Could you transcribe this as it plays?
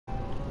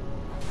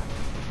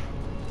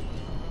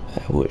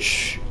I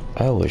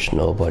wish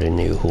nobody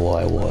knew who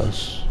I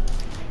was.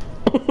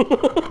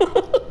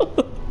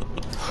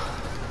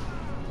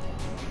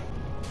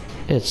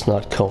 It's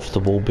not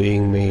comfortable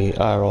being me.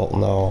 I don't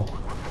know.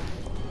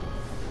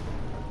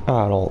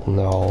 I don't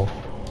know.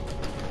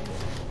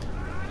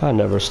 I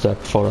never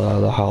stepped foot out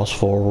of the house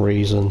for a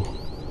reason.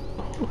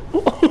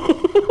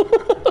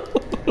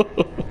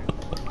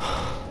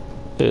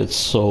 It's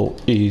so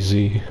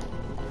easy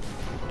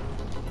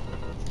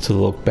to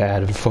look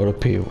bad in front of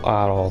people.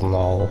 I don't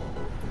know.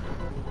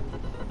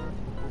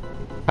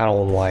 I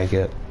don't like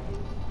it.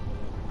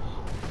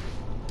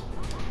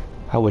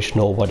 I wish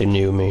nobody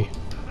knew me.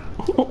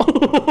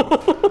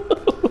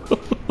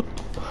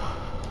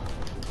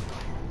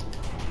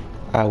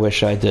 I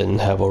wish I didn't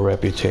have a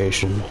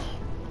reputation.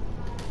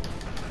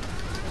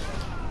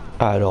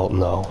 I don't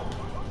know.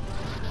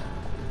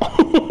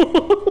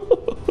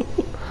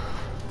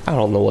 I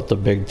don't know what the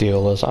big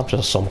deal is. I'm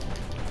just some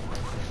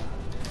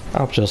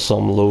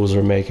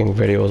loser making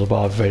videos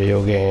about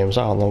video games.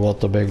 I don't know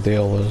what the big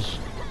deal is.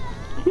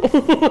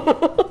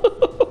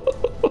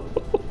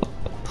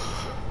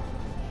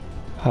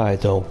 I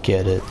don't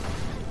get it.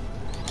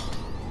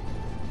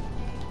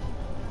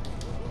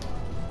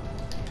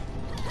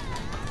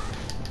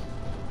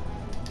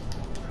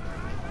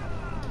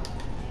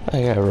 I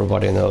think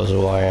everybody knows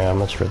who I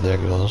am. It's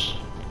ridiculous.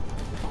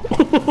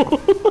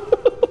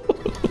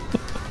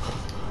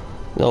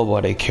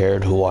 Nobody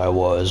cared who I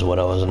was when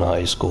I was in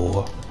high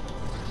school.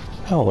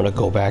 I don't want to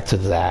go back to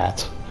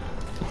that.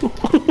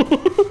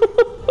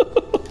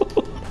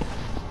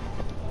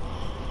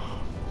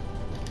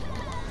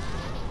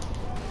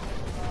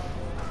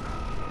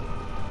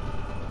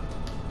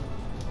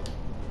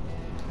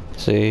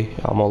 See,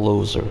 I'm a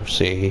loser.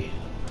 See,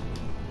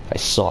 I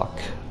suck.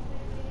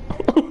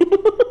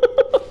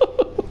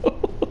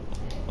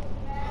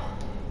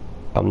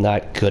 I'm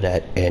not good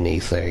at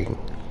anything.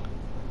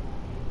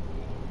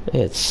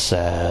 It's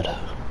sad.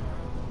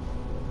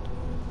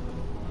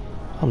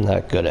 I'm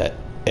not good at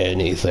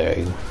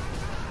anything.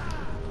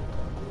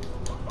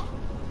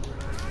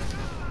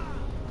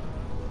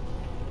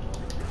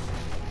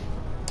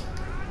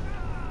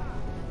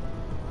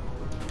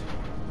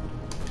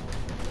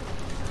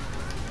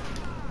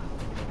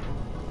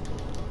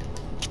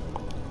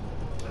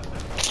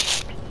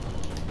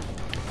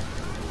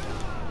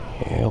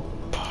 Yep.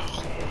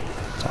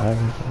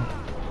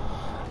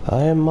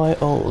 I am my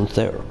own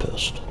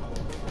therapist.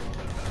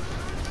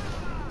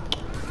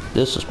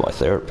 This is my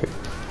therapy.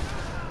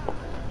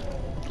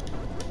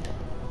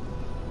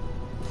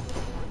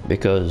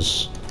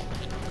 Because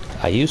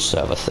I used to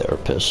have a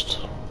therapist,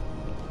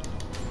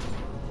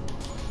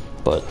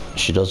 but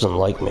she doesn't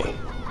like me.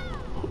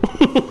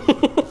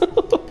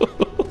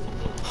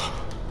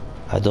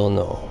 I don't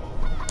know.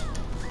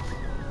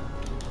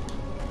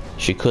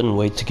 She couldn't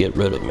wait to get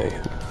rid of me.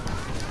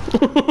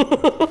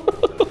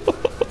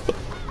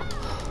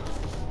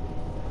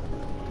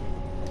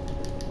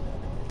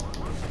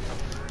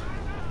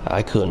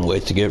 I couldn't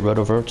wait to get rid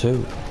of her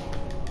too.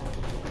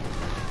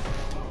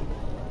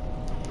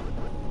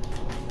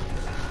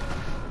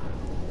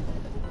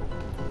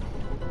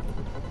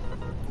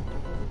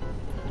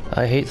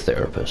 I hate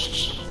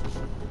therapists.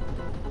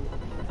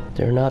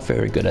 They're not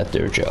very good at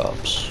their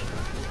jobs.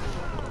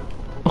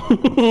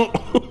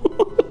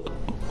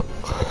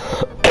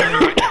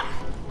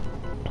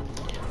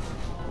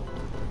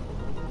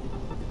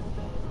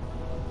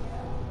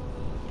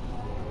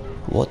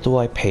 What do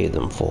I pay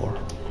them for?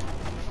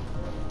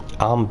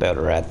 I'm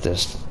better at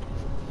this.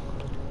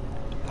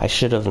 I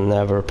should have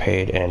never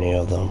paid any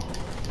of them.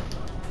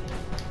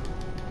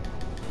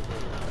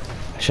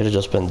 I should have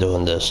just been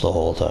doing this the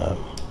whole time.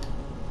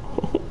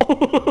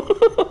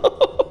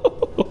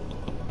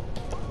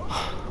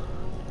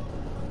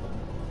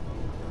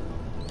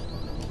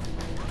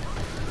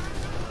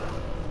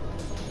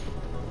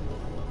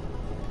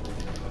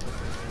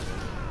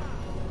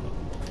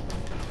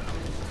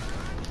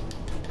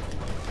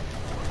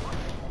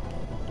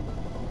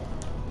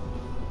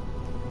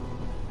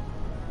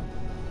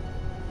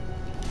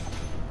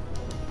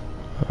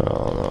 I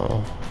don't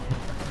know.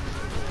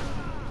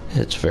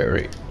 It's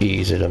very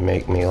easy to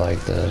make me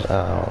like this.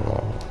 I don't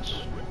know.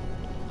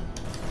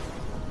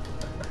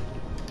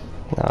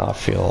 Now I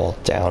feel all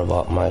down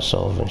about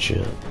myself and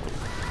shit.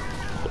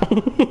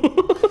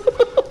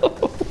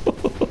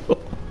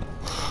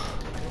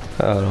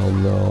 I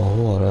don't know.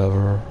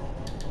 Whatever.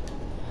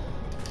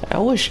 I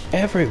wish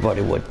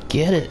everybody would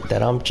get it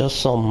that I'm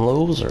just some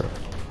loser.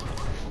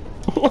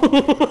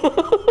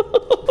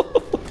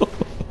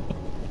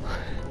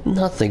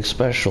 Nothing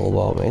special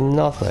about me,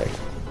 nothing.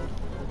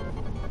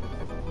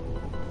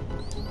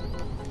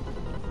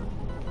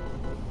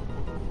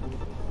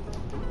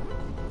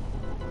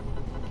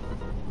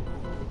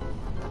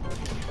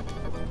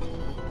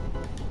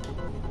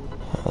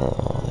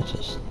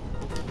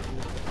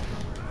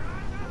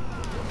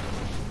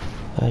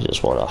 I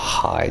just want to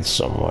hide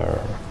somewhere,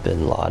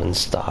 Bin Laden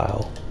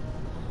style.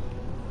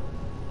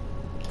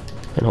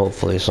 And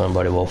hopefully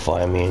somebody will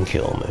find me and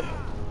kill me.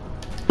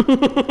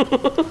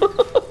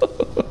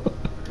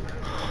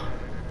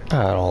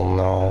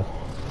 now.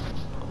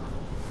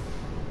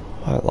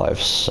 My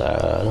life's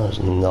sad. There's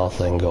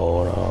nothing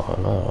going on.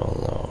 I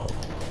don't know.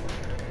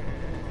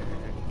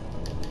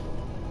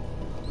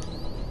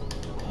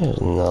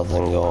 There's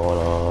nothing going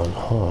on.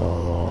 I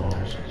don't know.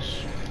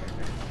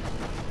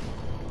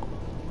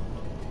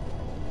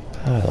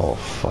 I don't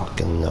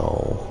fucking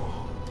know.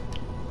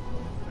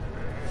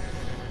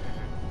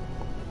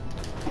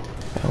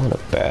 I want to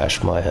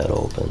bash my head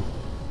open.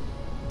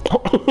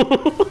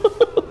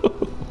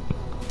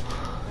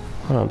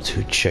 I'm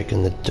too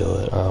chicken to do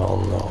it. I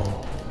don't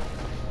know.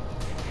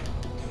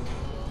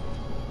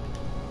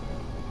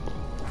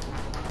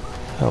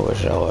 I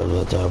wish I would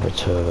have done it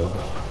too.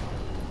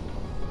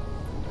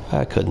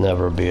 I could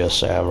never be a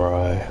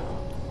samurai.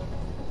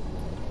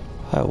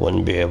 I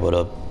wouldn't be able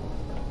to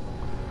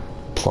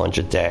plunge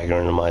a dagger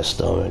into my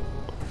stomach.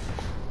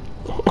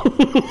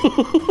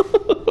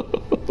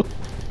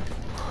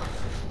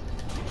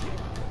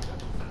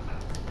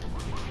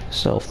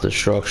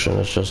 Self-destruction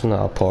is just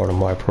not part of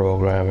my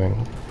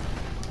programming.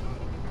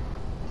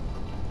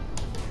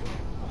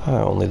 I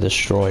only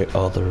destroy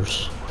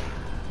others.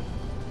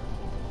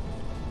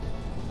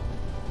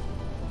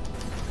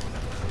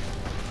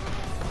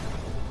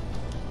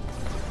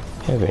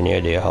 I have any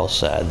idea how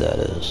sad that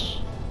is?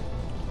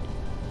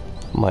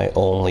 My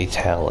only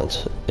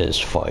talent is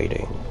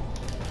fighting.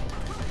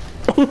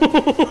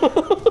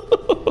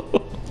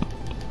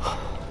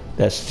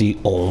 That's the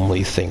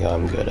only thing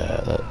I'm good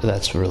at.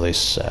 That's really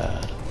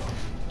sad.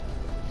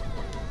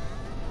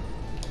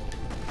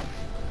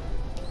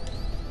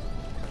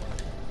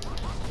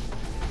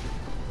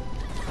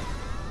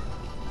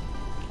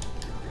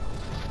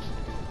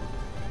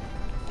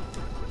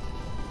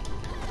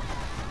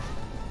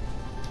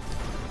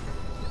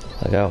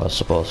 Like, I was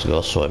supposed to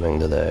go swimming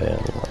today,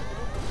 and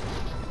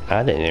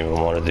I didn't even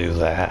want to do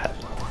that.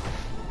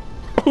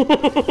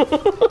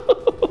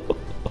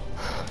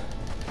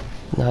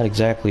 Not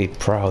exactly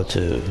proud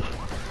to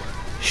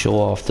show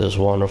off this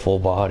wonderful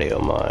body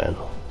of mine.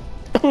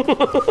 I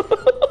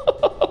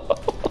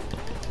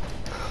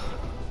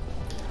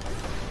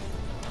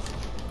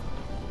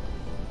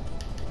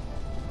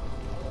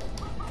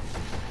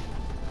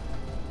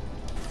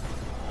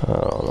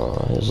don't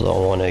know, I just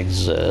don't want to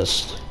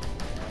exist.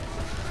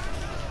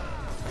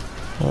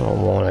 I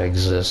don't want to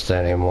exist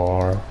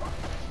anymore.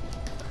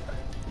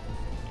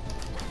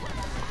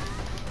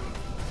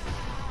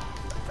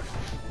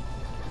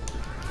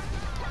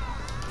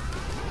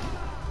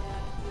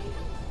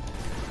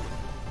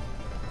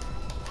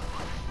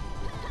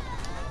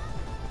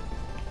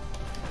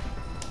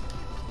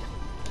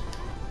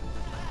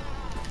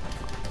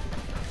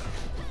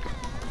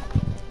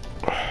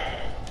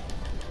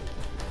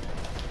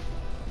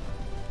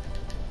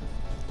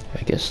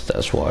 I guess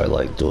that's why I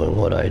like doing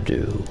what I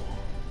do.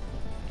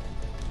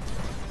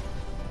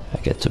 I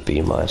get to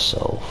be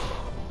myself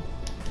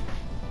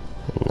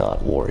and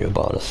not worry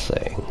about a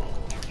thing.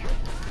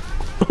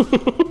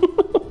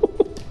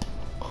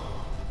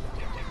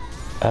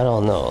 I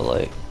don't know,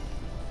 like,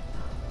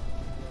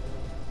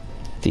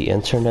 the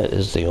internet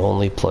is the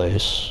only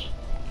place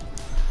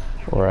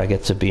where I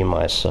get to be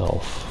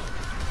myself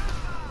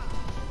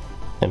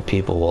and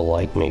people will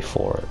like me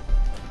for it.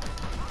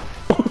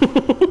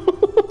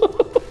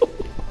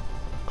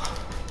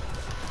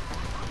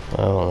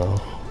 I don't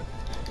know.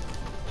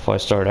 If I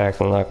start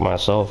acting like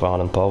myself out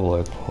in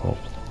public, well,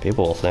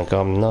 people will think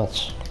I'm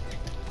nuts.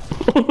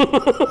 I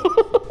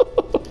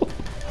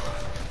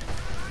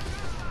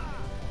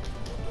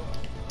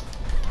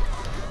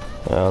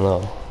don't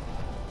know.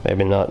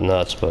 Maybe not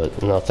nuts,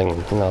 but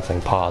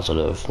nothing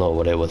positive.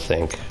 Nobody would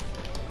think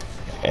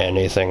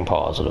anything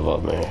positive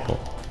of me.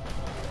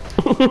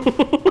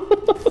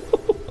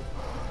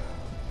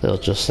 They'll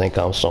just think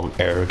I'm some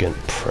arrogant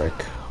prick.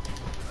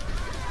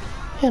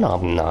 And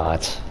I'm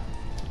not.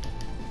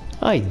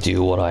 I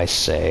do what I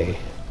say.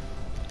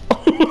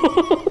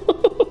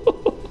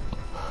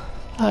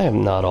 I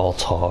am not all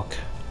talk.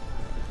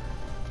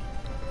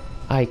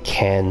 I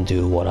can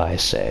do what I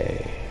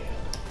say.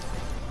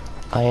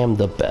 I am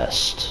the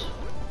best.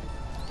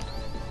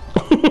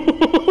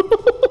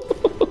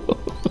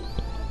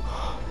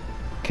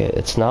 Okay,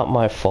 it's not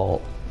my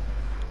fault.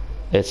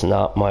 It's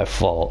not my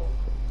fault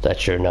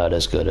that you're not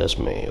as good as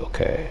me,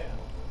 okay?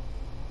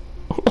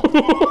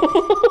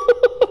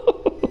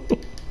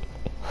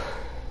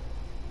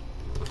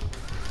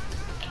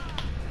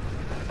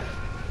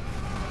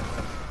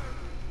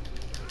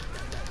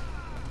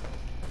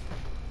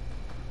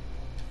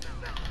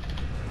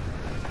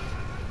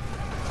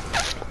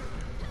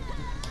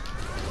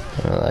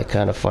 I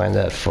kind of find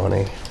that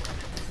funny.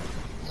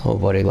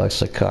 Nobody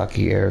likes a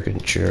cocky,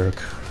 arrogant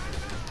jerk.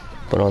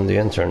 But on the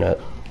internet,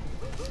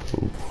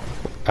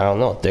 I don't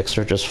know, dicks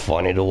are just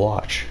funny to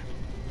watch.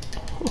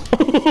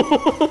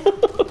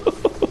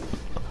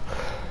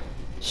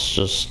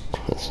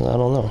 I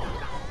don't know.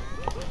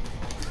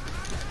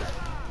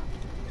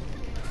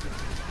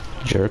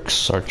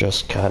 Jerks are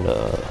just kind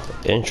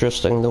of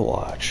interesting to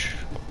watch.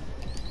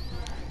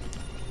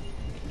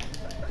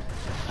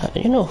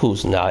 You know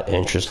who's not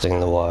interesting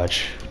to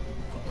watch?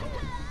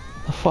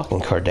 The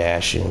fucking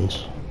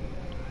Kardashians.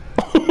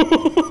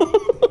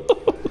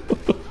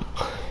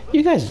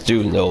 You guys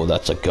do know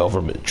that's a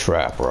government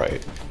trap,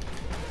 right?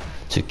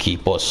 To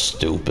keep us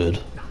stupid.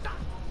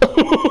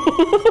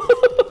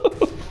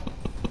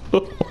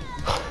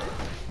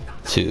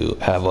 To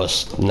have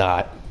us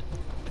not,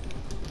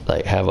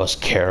 like, have us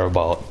care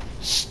about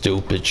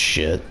stupid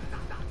shit,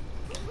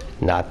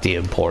 not the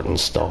important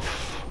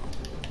stuff.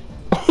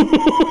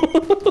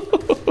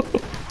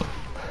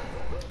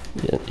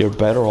 You're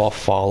better off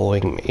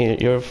following me.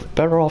 You're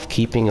better off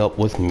keeping up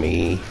with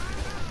me.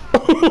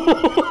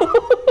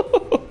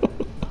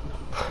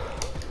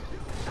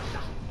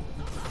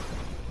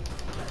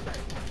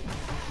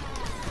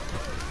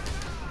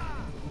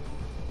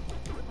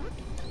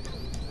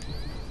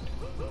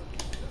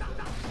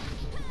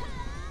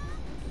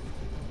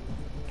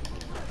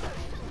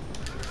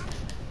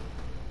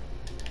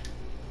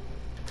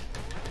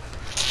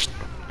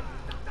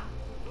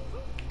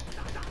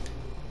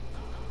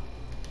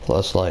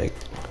 Plus, like,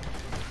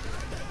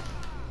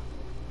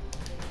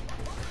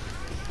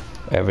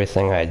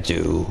 everything I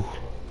do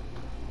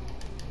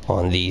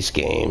on these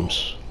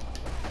games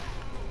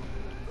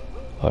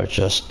are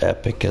just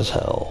epic as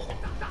hell.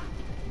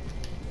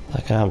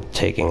 Like, I'm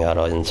taking out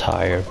an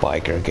entire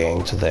biker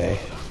gang today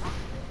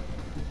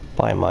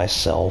by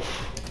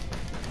myself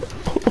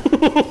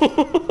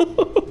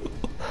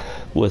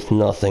with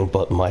nothing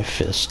but my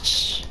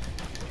fists.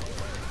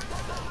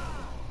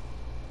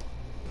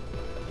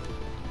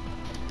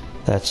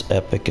 That's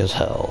epic as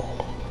hell.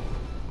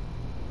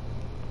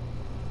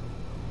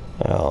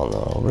 I don't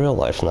know. Real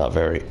life's not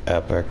very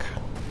epic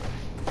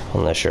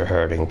unless you're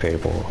hurting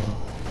people.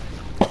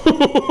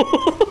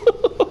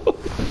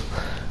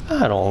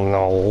 I don't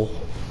know.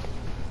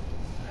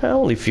 I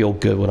only feel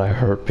good when I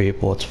hurt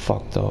people. It's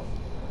fucked up.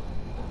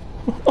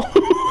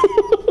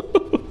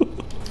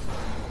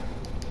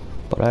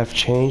 But I've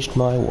changed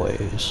my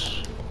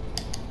ways.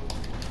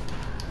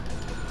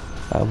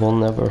 I will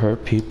never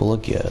hurt people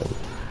again.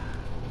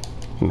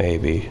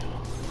 Maybe.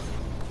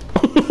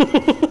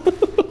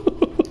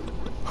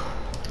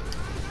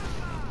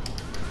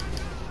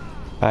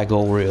 I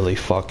go really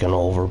fucking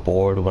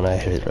overboard when I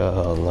hit,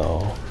 oh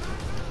no.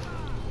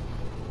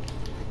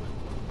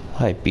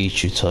 I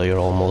beat you till you're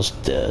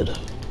almost dead.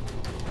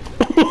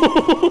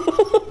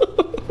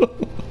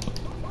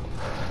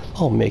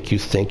 I'll make you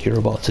think you're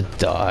about to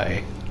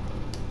die.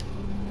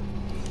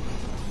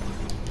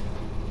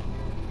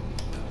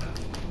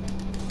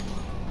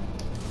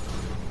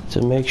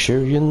 To make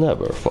sure you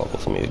never fuck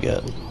with me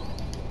again.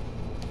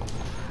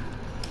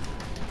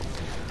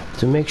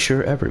 To make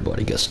sure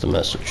everybody gets the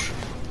message.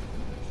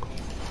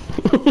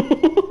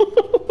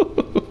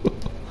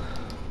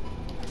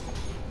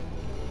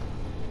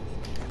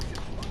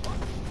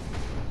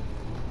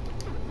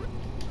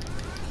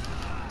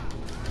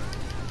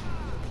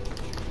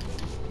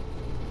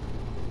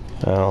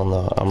 I don't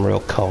know, I'm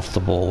real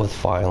comfortable with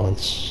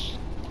violence.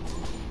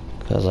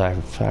 Because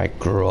I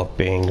grew up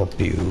being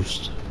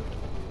abused.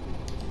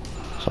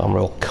 So I'm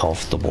real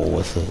comfortable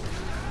with it.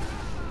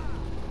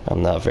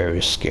 I'm not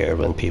very scared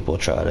when people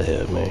try to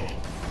hit me.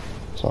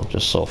 So I'm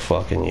just so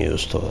fucking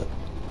used to it.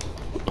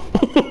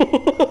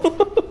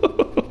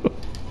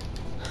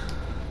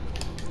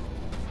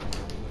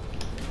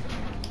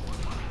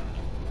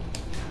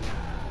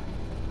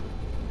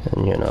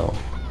 And you know,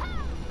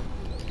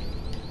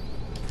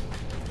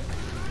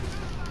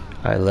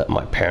 I let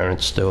my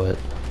parents do it.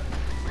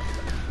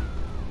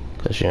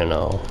 'Cause you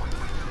know,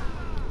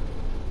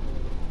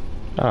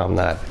 I'm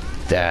not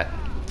that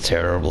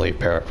terribly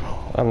proud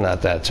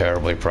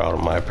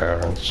of my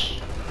parents.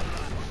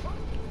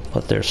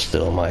 But they're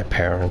still my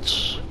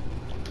parents.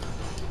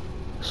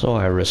 So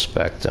I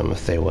respect them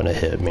if they want to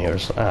hit me or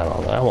something. I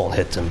don't know, I won't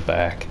hit them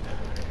back.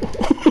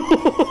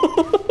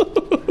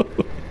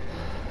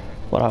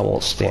 But I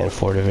won't stand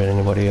for it if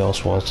anybody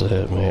else wants to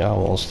hit me. I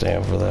won't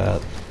stand for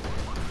that.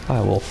 I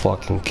will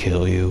fucking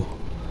kill you.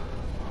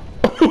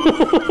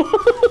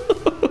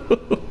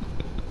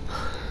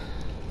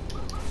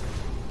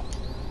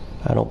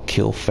 I don't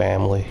kill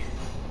family.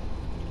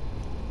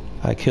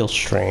 I kill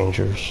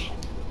strangers.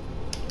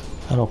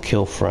 I don't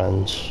kill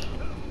friends.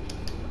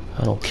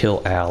 I don't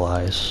kill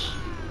allies.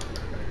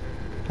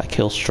 I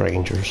kill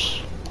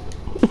strangers.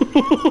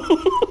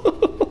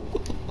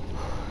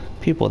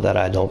 People that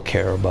I don't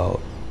care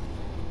about.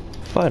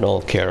 If I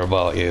don't care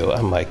about you,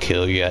 I might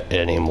kill you at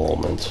any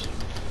moment.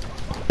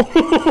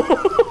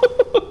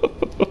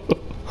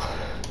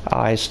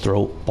 Eyes,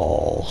 throat,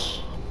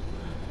 balls.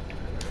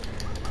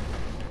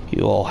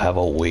 You all have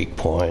a weak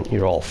point.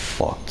 You're all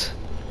fucked.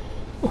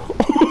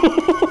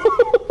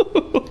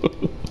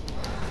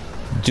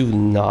 Do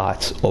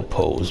not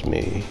oppose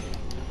me.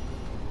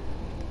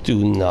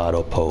 Do not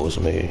oppose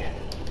me.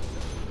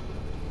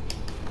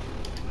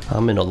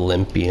 I'm an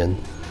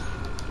Olympian.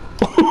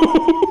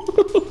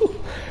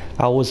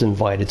 I was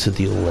invited to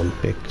the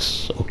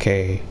Olympics,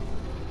 okay?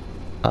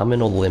 I'm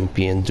an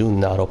Olympian. Do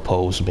not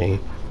oppose me.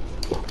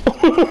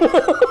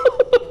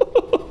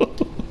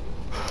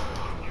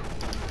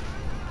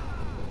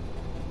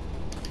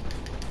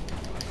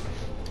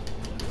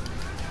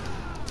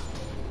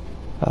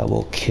 I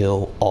will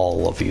kill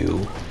all of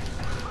you.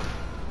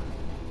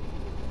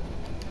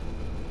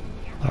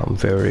 I'm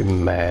very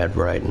mad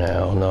right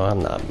now. No,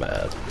 I'm not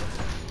mad.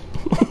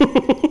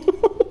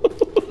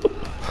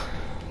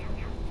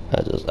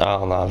 I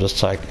don't know,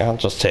 I'm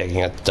just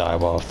taking a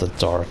dive off the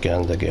dark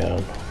end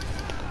again.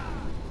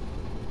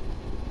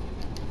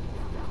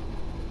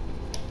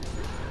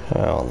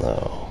 I don't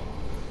know.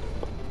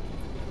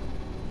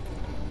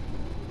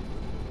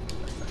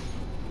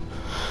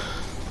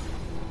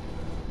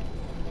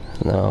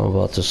 Now I'm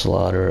about to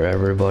slaughter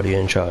everybody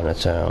in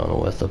Chinatown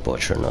with a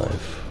butcher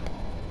knife.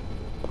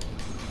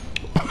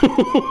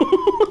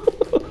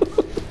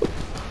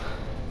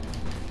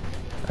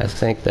 I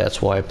think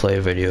that's why I play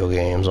video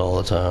games all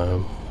the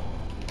time.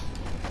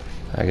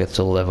 I get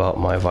to live out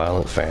my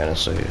violent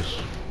fantasies.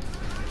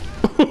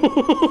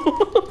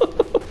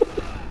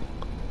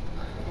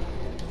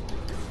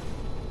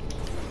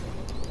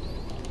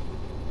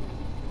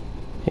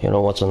 You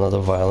know what's another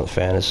violent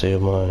fantasy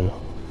of mine?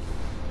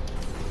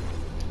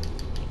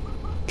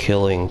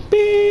 Killing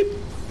beep.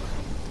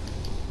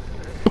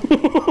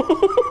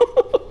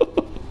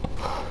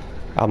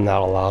 I'm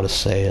not allowed to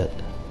say it.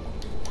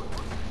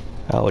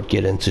 I would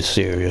get into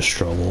serious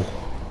trouble.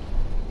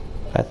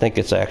 I think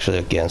it's actually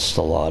against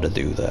the law to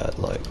do that,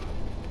 like.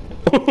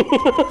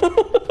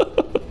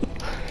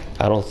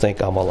 I don't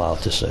think I'm allowed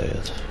to say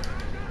it.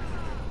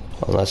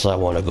 Unless I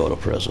want to go to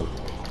prison.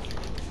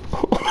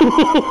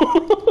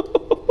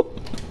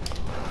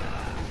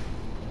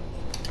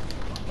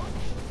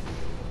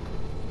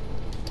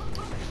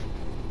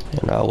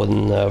 And I would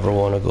never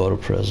want to go to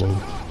prison.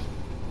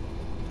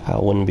 I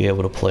wouldn't be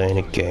able to play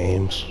any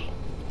games.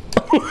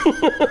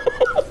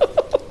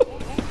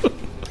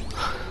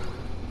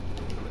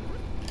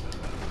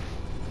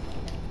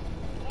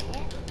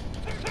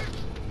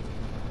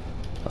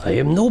 I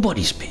am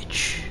nobody's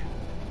bitch.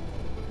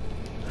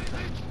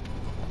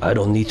 I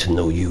don't need to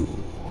know you.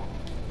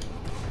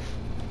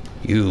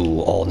 You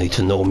all need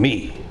to know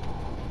me.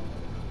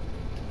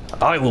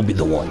 I will be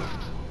the one.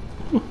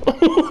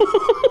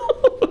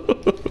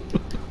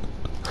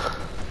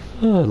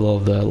 I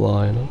love that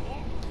line.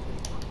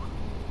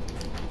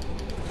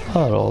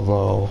 I don't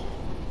know.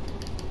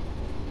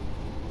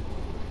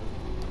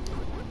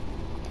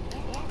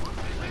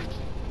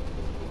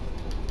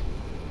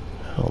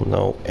 I don't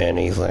know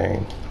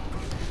anything.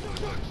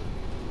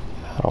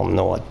 I don't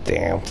know a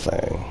damn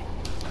thing.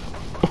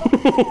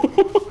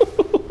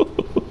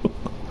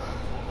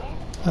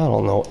 I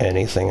don't know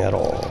anything at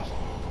all.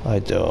 I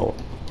don't.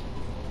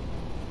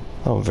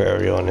 I'm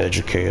very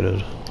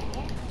uneducated.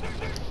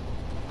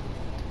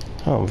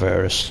 I'm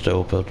very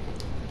stupid.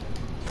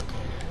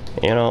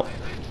 You know,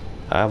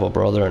 I have a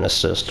brother and a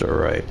sister,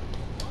 right?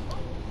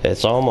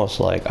 It's almost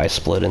like I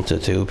split into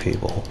two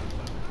people.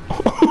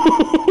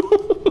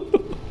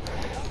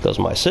 Because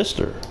my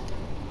sister,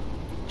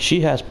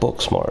 she has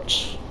book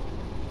smarts.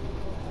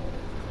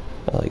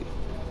 Like,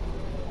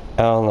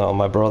 I don't know,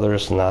 my brother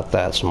is not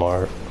that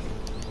smart.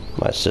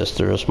 My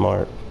sister is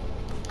smart.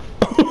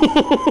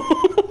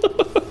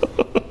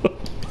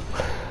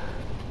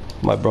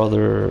 My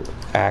brother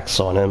acts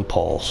on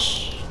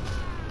impulse.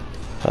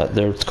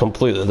 They're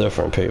completely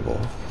different people.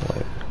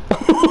 Like,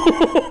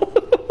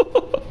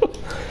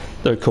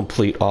 they're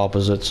complete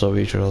opposites of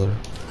each other.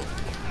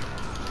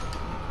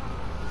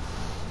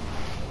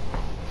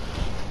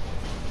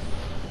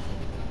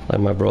 Like,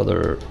 my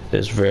brother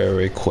is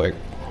very quick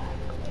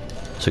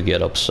to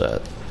get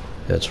upset.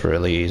 It's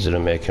really easy to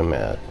make him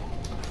mad.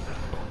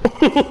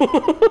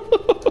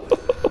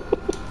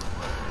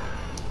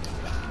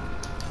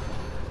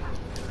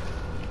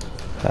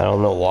 I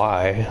don't know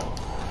why.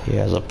 He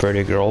has a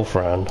pretty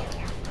girlfriend.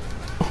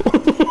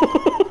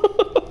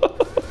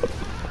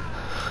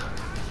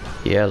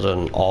 He has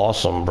an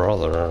awesome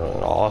brother,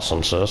 an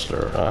awesome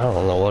sister. I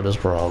don't know what his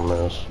problem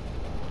is.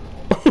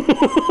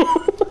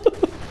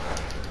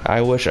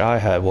 I wish I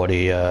had what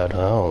he had. I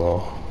don't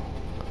know.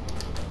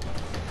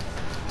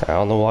 I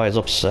don't know why he's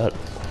upset.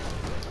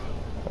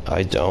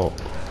 I don't.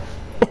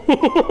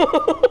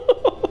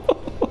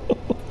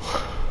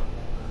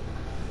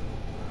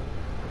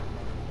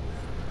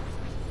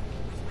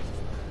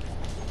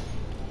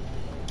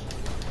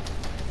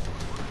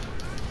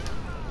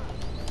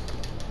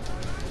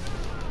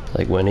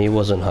 Like, when he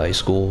was in high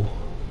school,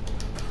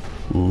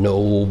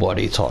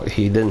 nobody talked.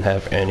 He didn't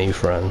have any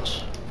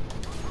friends.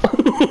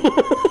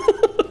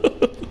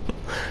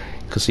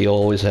 Because he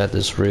always had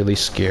this really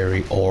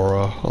scary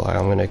aura, like,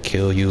 I'm gonna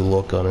kill you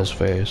look on his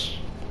face.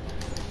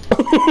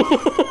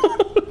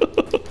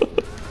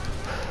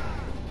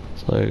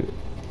 It's like,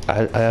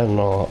 I don't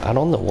know. I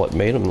don't know what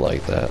made him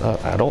like that.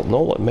 I don't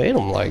know what made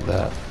him like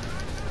that.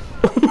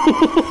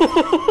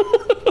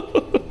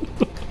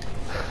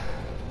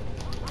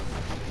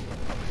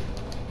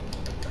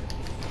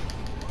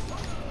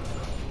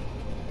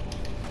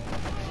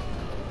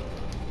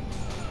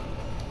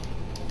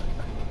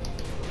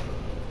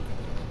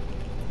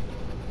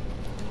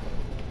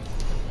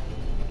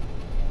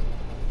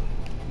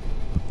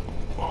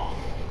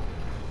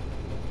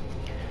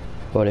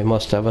 But he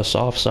must have a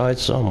soft side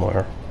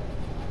somewhere.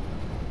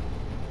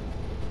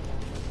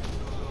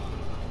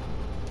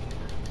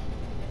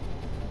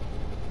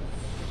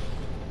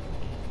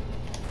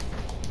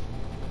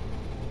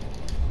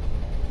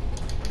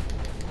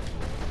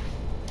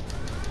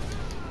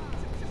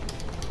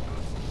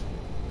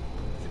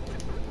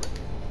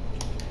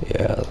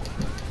 Yeah,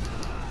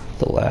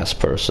 the last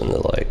person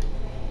to like,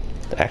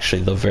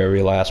 actually the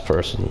very last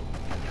person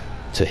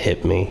to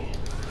hit me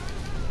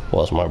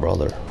was my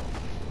brother.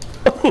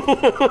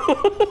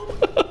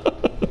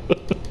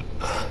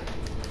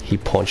 He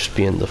punched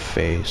me in the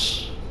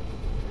face.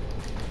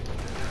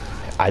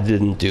 I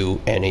didn't do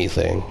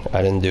anything.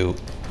 I didn't do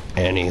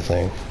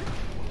anything.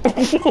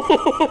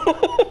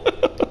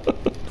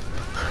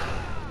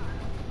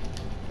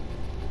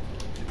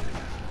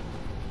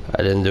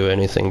 I didn't do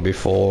anything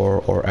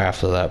before or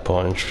after that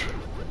punch.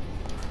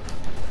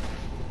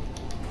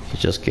 He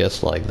just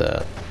gets like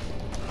that.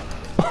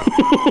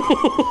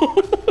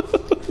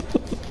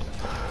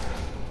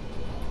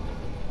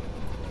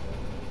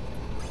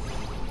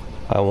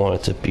 I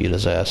wanted to beat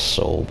his ass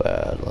so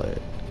bad. Like,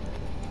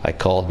 I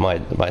called my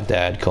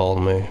dad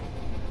called me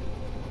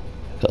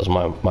because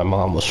my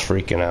mom was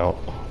freaking out.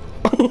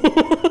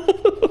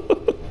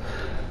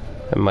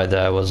 And my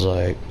dad was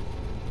like,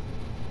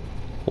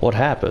 "What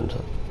happened?"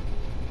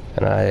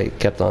 And I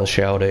kept on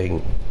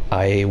shouting,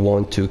 "I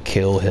want to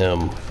kill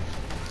him."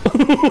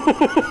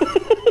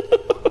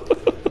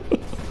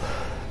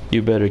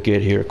 You better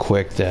get here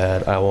quick,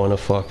 Dad. I want to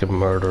fucking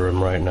murder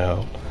him right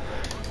now.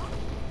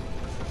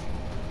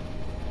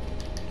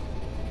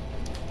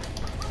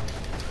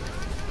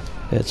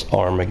 It's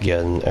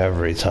Armageddon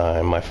every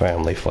time my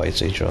family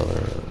fights each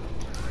other.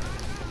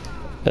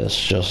 It's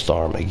just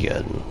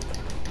Armageddon.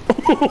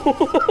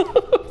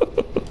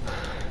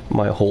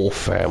 My whole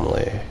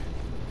family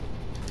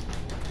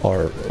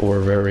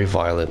were very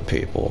violent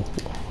people.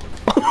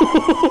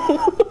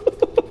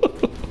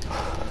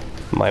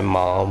 My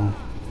mom,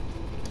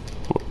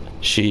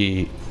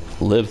 she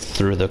lived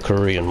through the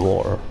Korean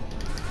War.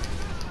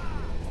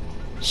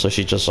 So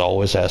she just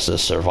always has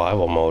this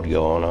survival mode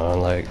going on.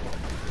 Like,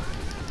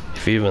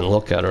 if you even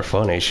look at her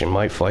funny, she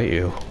might fight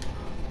you.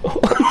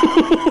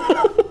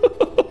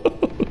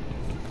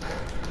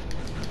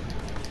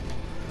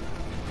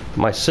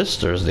 My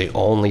sister's the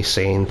only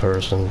sane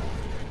person.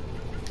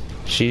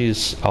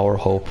 She's our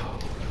hope.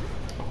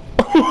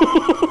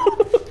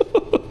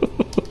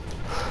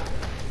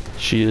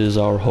 She is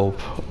our hope.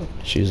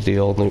 She's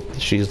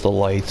the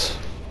light.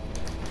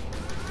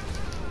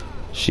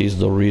 She's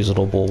the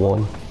reasonable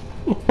one.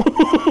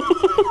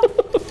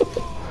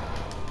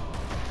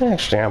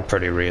 Actually, I'm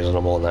pretty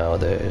reasonable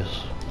nowadays.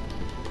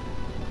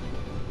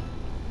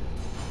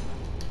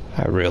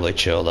 I really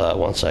chilled out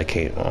once I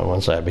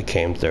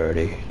became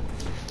 30.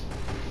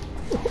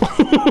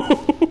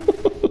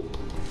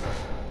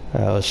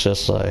 I was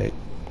just like,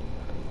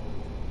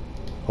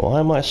 why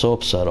am I so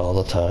upset all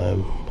the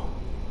time?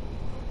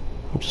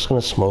 I'm just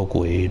gonna smoke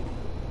weed.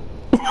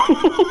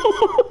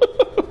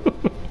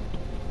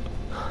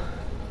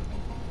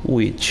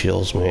 Weed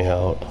chills me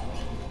out.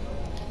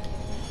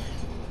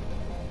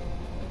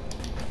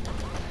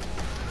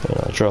 You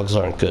know, drugs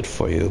aren't good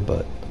for you,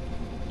 but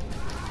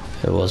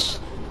it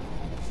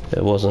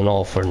wasn't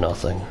all for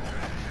nothing.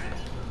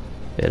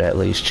 It at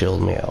least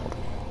chilled me out.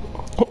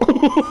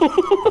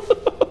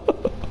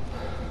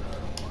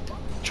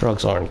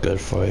 Drugs aren't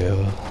good for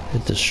you.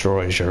 It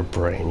destroys your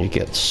brain. You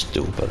get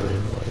stupider.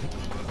 Like,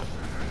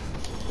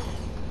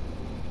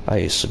 I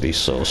used to be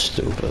so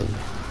stupid.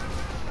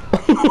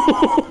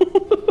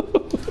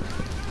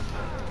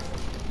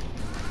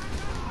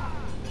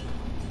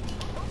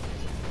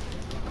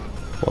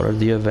 What are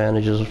the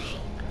advantages?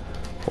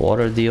 What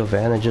are the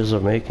advantages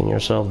of making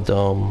yourself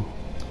dumb?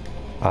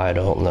 I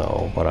don't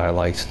know, but I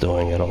liked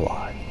doing it a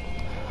lot.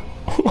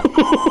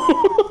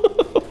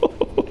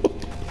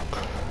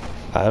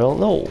 I don't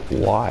know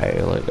why.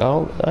 Like,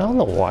 I don't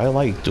know why I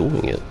like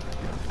doing it.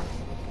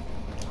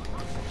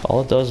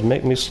 All it does is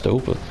make me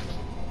stupid.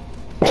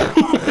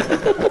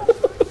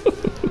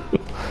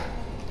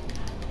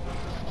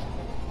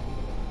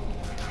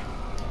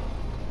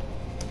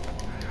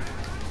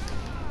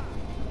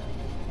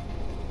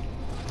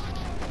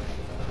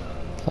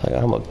 Like,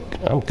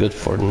 I'm good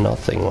for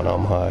nothing when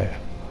I'm high.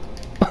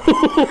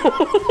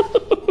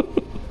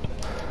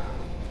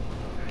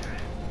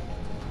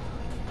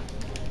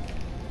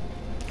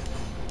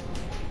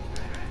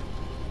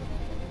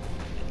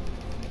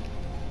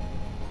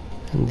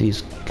 And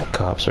these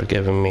cops are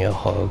giving me a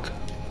hug.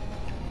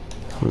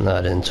 I'm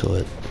not into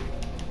it.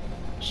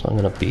 So I'm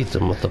gonna beat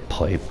them with a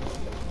pipe.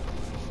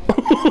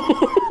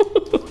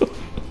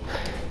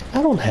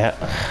 I don't have...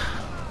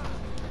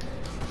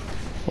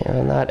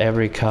 Yeah, not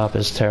every cop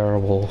is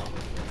terrible.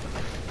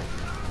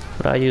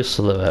 But I used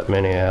to live at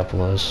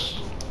Minneapolis.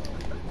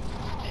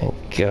 And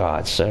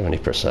God,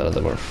 70% of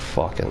them are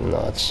fucking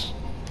nuts.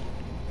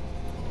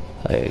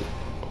 Like,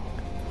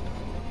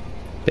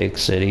 big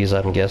cities,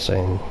 I'm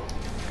guessing,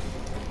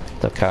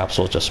 the cops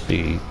will just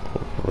be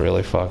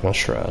really fucking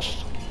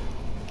stressed.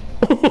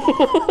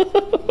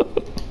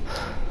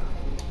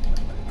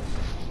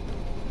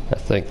 I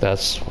think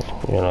that's,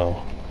 you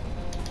know,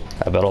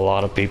 I bet a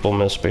lot of people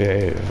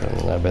misbehave,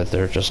 and I bet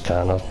they're just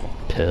kind of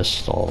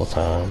pissed all the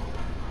time.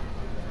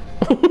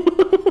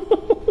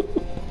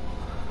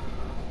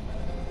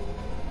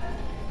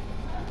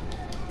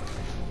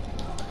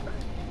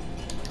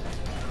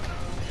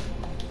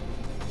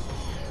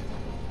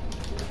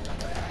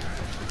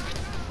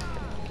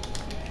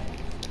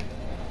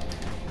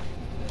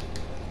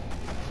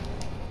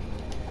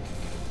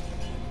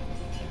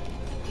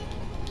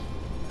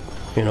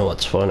 You know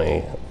what's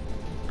funny?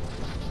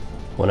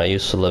 When I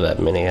used to live at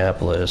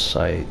Minneapolis,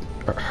 I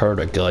heard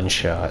a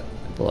gunshot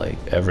like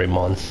every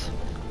month.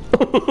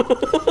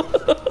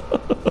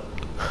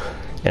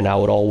 And I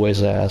would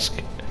always ask,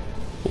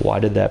 why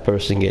did that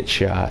person get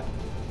shot?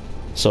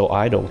 So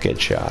I don't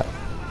get shot.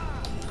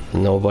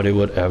 Nobody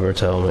would ever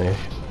tell me.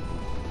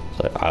 It's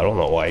like, I don't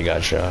know why he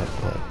got shot.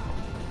 Like,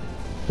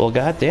 well,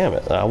 god damn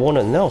it, I want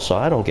to know so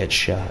I don't get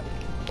shot.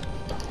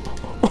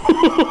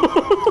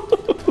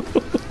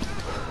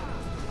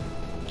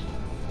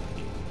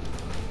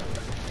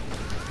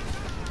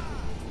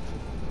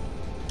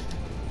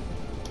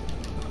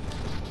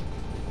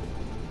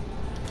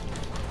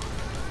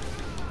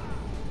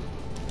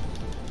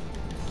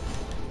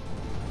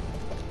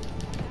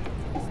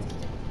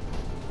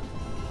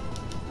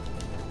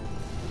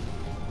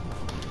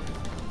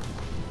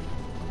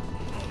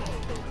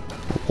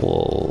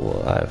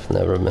 Whoa, I've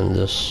never been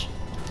this...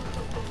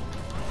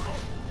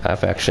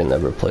 I've actually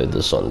never played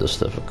this on this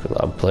difficult.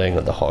 I'm playing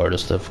at the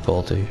hardest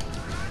difficulty.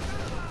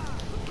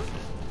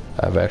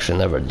 I've actually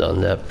never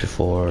done that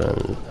before,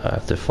 and I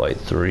have to fight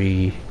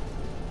I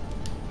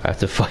have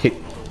to fight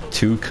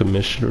 2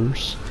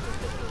 commissioners.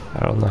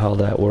 I don't know how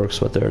that works,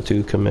 but there are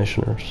 2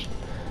 commissioners.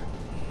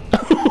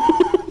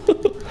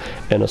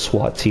 And a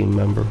SWAT team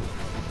member.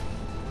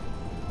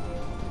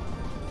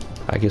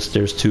 I guess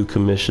there's 2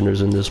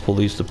 commissioners in this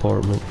police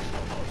department.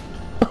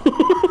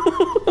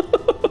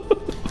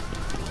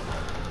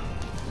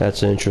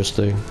 That's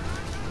interesting.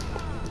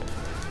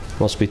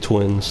 Must be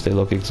twins, they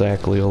look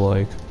exactly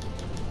alike.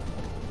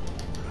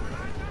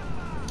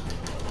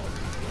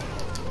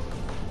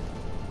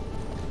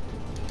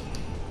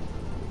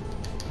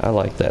 I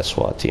like that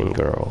SWAT team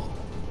girl.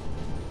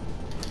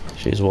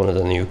 She's one of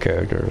the new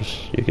characters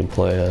you can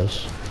play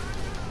as.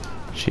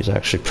 She's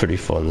actually pretty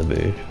fun to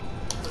be.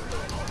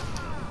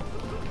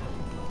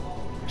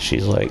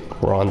 She's like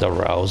Ronda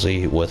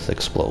Rousey with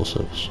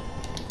explosives.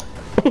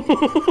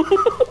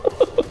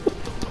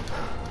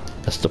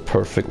 That's the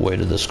perfect way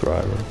to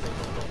describe her.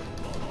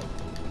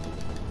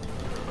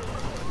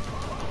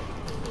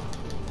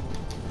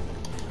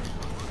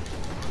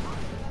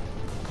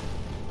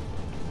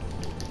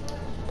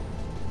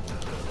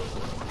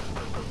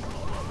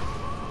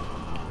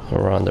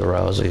 Ronda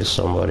Rousey is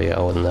somebody I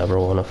would never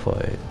want to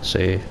fight.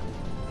 See?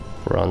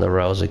 Ronda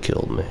Rousey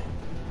killed me.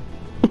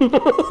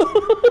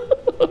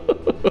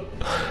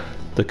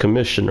 The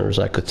commissioners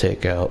I could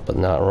take out, but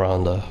not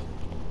Ronda.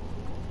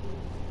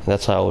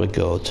 That's how it would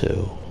go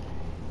too.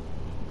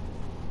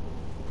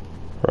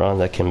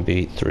 Ronda can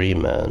beat 3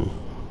 men.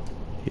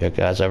 You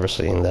guys ever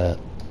seen that?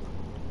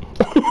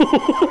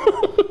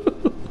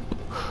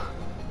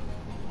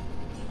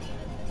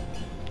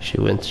 She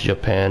went to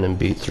Japan and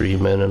beat 3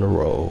 men in a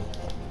row.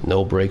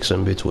 No breaks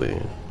in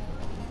between.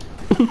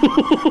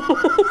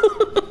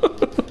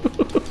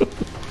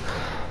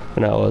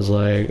 And I was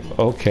like,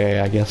 okay,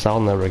 I guess I'll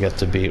never get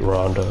to beat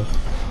Ronda.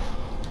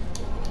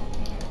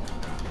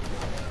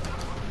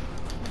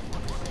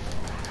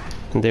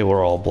 And they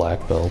were all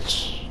black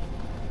belts.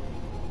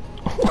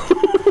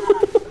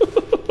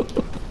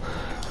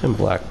 And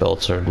black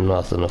belts are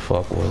nothing to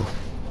fuck with.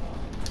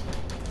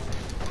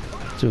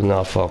 Do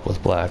not fuck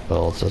with black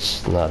belts,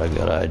 that's not a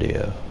good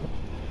idea.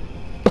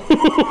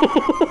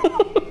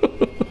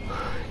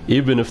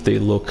 Even if they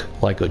look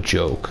like a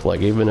joke,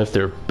 like even if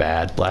they're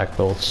bad black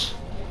belts,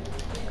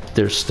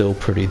 they're still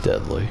pretty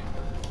deadly.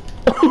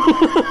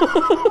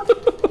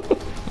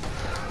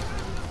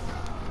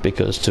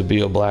 Because to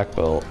be a black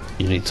belt,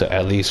 you need to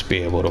at least be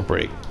able to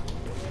break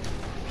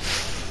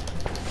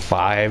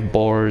 5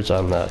 boards.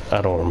 I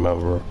don't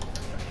remember.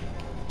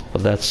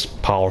 But that's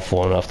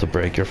powerful enough to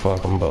break your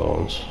fucking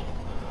bones.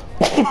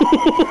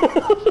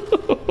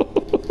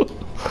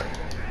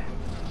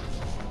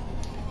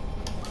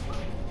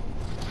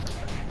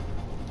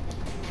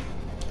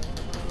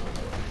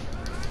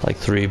 Like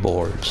 3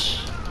 boards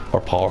are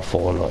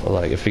powerful enough.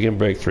 Like if you can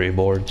break 3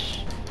 boards,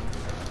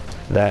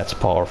 that's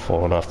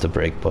powerful enough to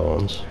break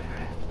bones.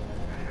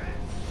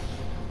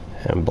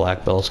 And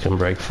black belts can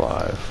break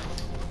 5.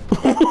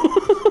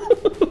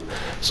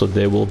 So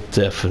they will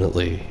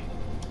definitely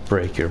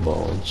break your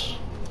bones.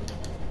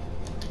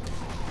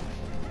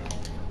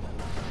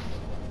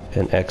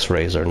 And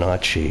x-rays are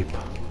not cheap.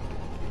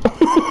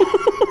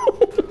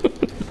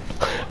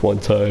 One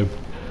time,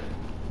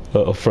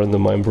 a friend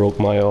of mine broke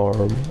my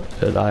arm,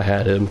 and I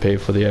had him pay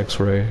for the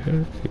x-ray,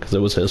 because it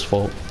was his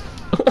fault.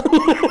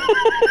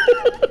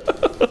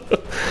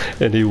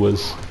 And he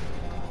was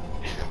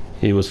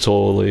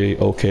totally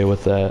okay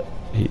with that.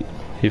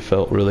 He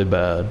felt really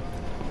bad.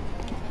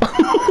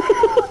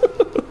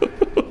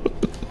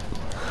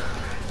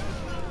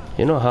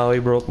 You know how he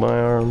broke my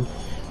arm?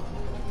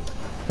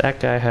 That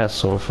guy has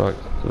some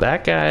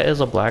that guy is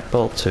a black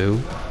belt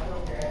too.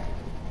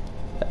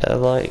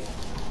 And like,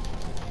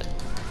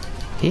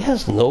 he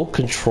has no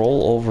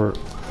control over,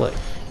 like,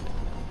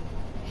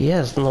 he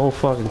has no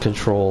fucking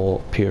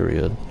control,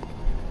 period.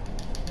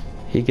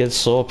 He gets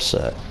so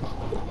upset.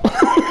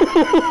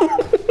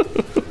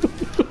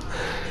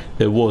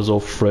 It was a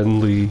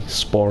friendly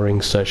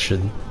sparring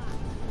session.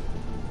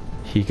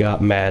 He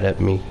got mad at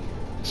me,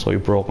 so he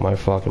broke my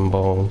fucking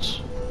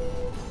bones.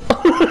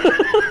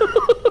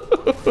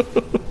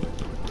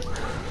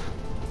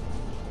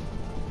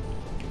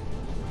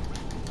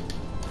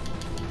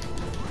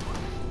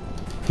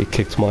 He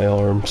kicked my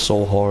arm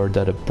so hard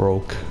that it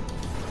broke.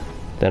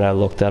 Then I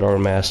looked at our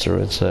master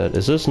and said,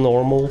 "Is this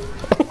normal?"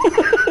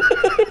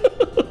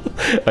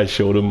 I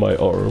showed him my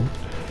arm.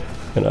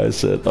 And I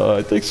said,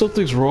 I think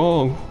something's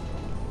wrong.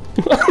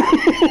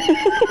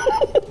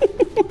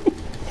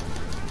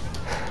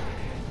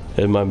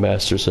 And my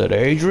master said,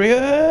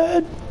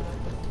 "Adrian?"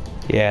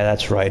 Yeah,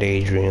 that's right,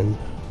 Adrian.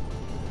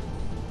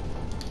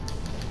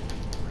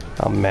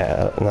 I'm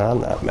mad. No,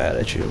 I'm not mad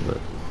at you, but...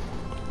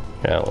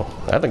 yeah, well,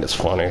 I think it's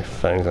funny,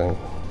 if anything.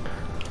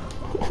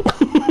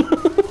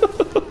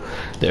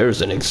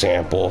 There's an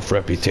example of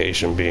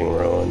reputation being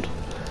ruined.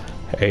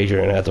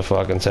 Adrian had to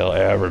fucking tell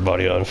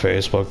everybody on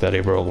Facebook that he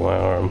broke my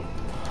arm.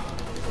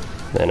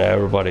 And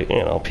everybody,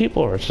 you know,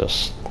 people are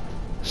just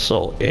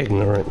so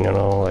ignorant, you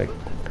know, like...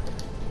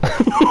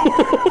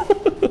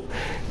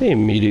 They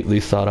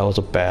immediately thought I was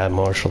a bad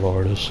martial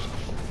artist.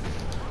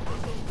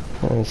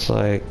 And it's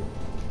like...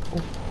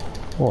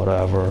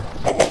 whatever.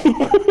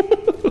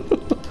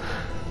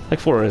 Like,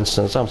 for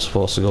instance, I'm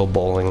supposed to go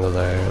bowling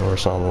today or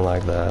something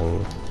like that,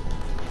 and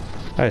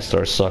I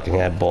start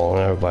sucking at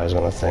bowling, everybody's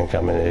gonna think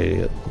I'm an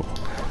idiot.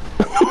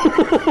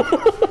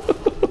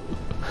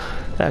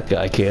 That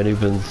guy can't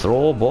even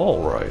throw a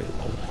ball right.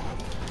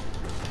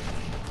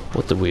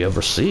 What did we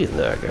ever see in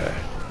that guy?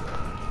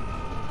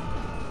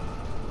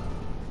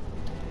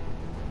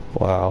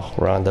 Wow,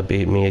 Rhonda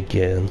beat me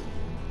again.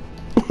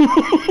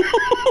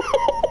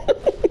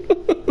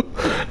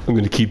 I'm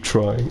gonna keep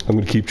trying. I'm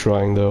gonna keep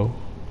trying though.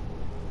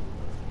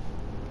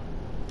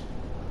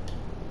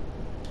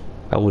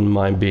 I wouldn't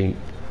mind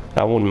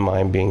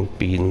being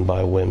beaten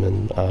by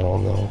women. I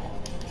don't know.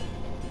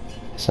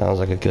 Sounds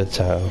like a good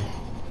time.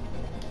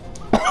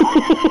 I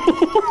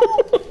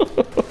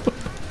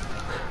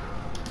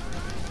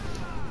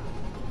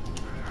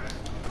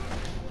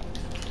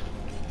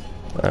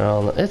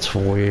don't know. It's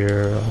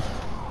weird.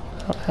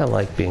 I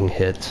like being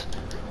hit.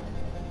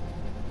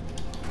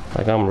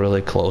 Like, I'm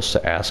really close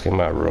to asking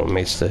my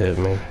roommates to hit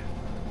me.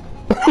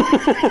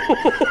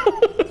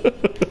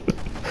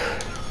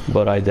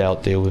 But I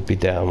doubt they would be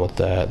down with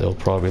that. They'll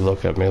probably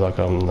look at me like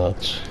I'm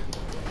nuts.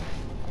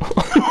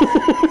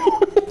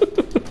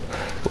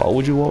 Why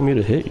would you want me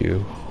to hit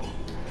you?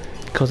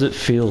 Because it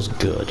feels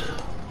good.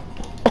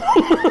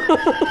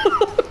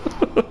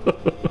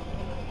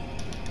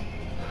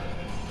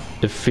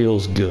 It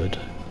feels good.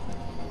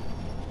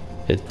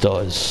 It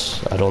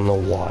does. I don't know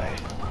why.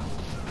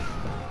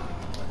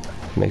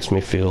 It makes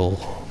me feel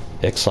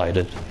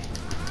excited.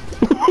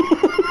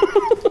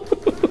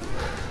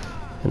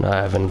 And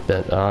I haven't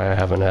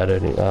had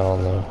any, I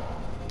don't know.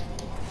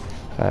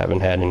 I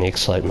haven't had any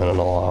excitement in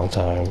a long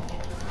time.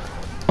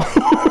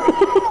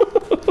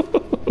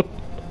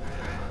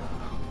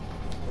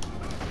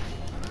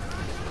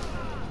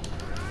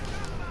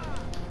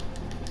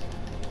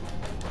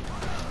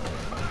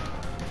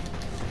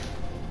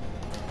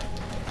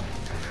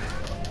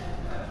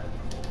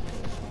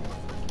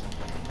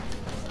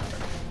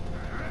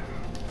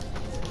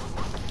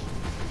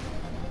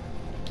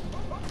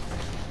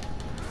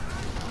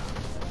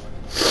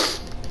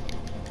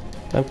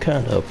 I'm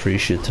kind of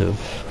appreciative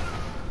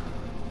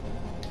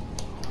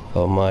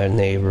of my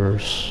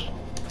neighbors.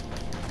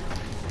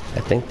 I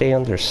think they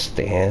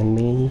understand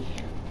me.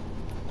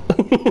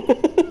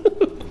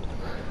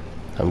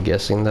 I'm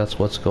guessing that's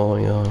what's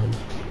going on.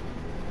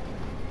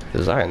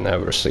 Because I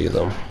never see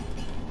them.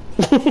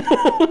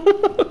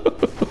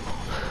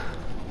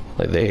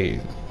 Like they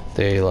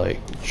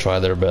like try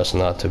their best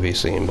not to be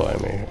seen by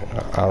me.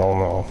 I don't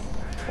know.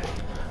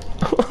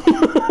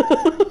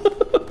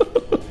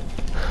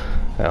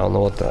 I don't know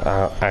what the,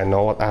 I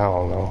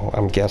don't know.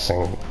 I'm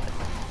guessing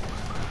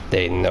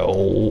they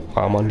know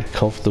I'm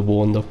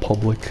uncomfortable in the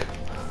public.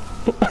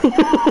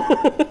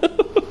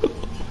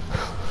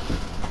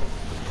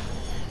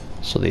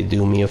 So they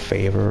do me a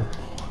favor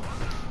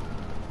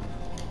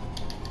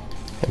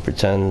and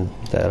pretend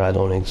that I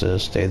don't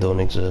exist, they don't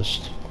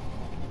exist.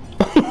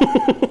 I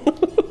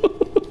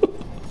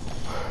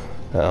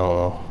don't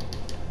know.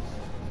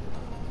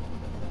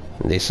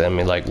 They send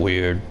me like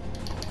weird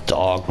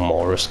dog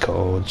Morse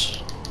codes.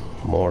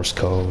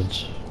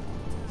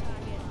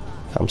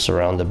 I'm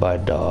surrounded by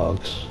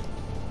dogs.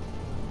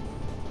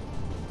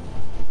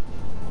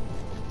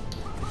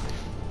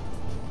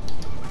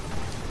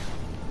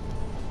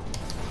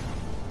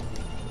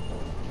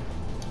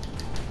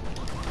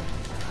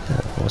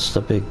 What's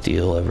the big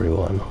deal,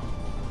 everyone?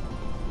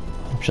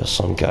 I'm just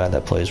some guy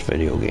that plays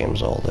video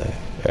games all day,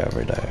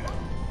 every day.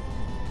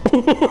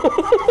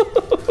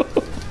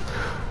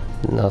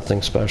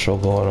 Nothing special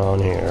going on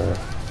here.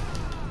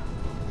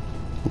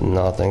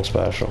 Nothing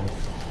special.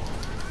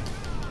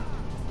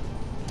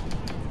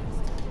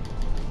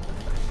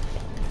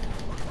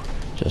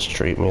 Just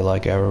treat me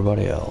like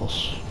everybody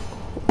else.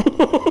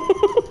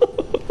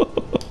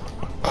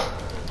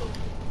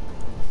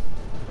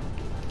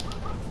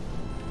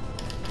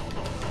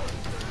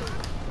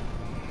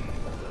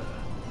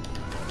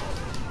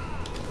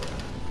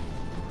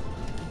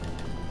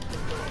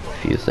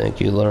 you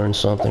think you learned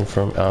something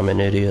from... I'm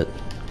an idiot.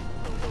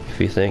 If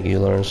you think you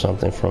learned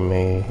something from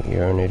me,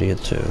 you're an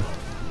idiot too.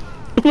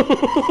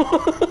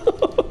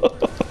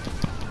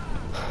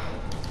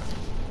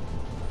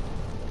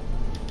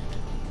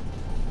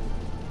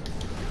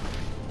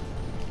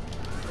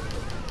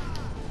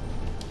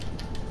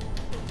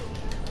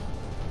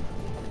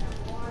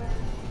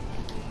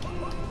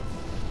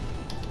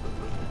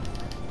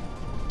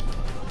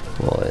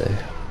 Boy.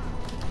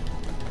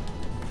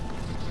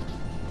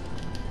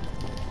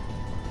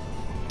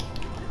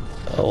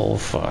 Oh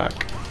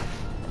fuck.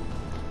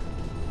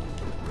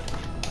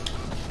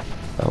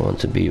 I want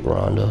to beat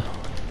Rhonda.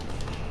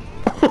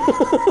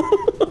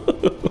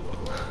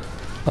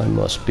 I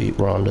must beat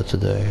Rhonda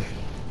today.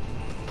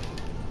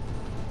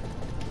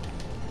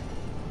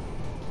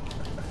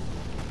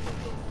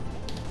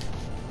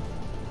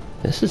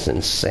 This is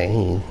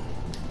insane.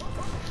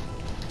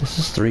 This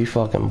is 3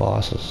 fucking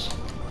bosses.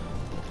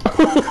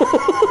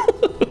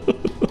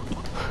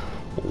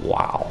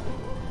 Wow.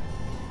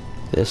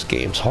 This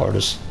game's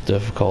hardest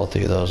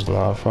difficulty does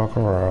not fuck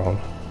around.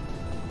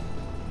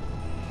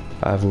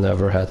 I've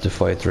never had to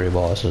fight 3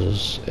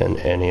 bosses in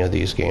any of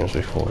these games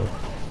before.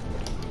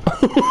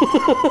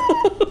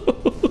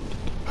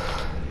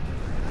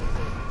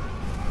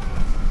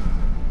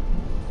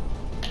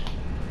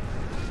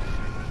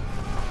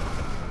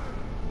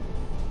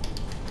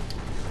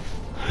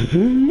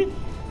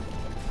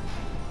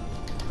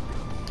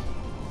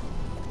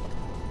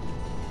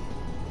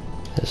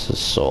 This is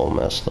so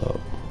messed up.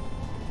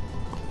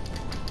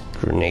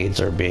 Grenades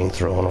are being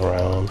thrown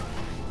around.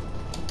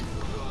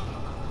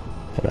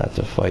 And I have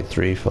to fight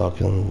 3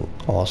 fucking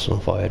awesome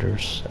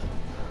fighters.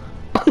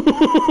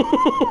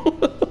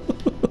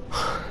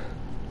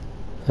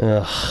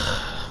 Ugh.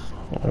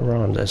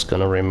 Rhonda's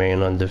gonna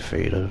remain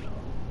undefeated.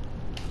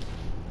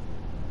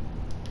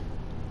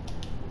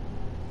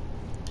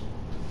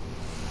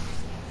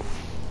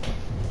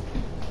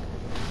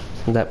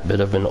 That bit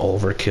of an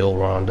overkill,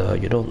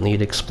 Rhonda. You don't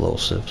need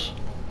explosives.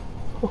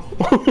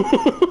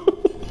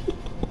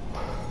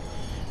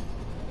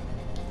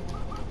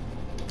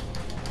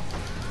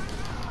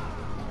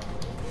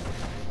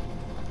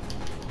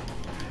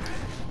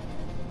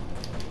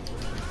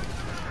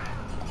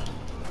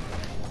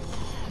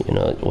 You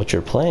know, what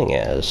you're playing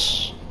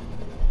as,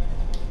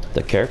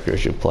 the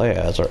characters you play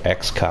as are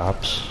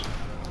ex-cops.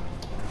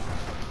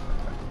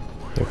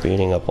 You're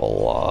beating up a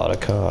lot of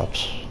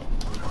cops.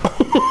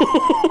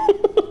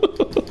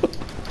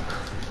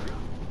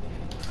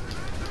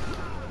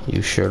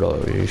 You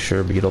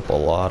sure beat up a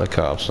lot of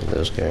cops in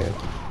this game.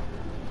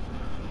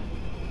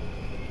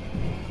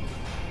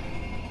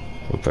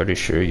 I'm pretty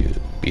sure you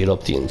beat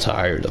up the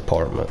entire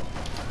department.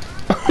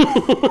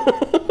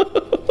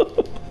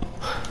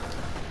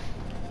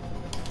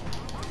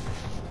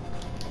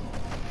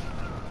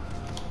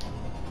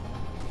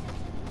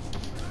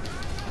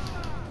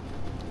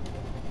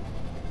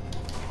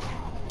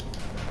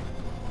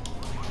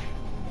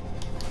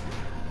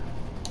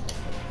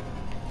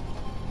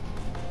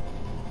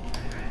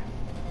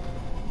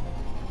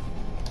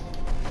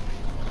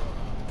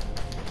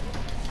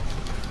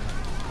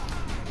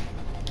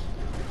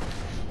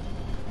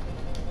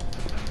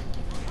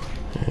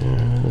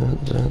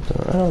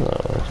 I don't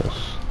know,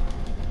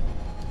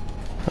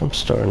 I'm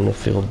starting to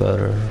feel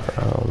better.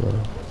 I don't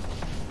know.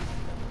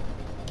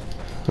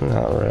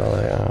 Not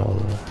really, I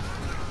don't know.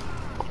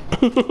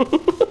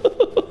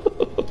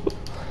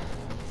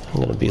 I'm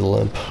gonna be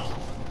limp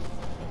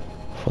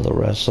for the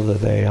rest of the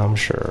day, I'm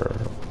sure.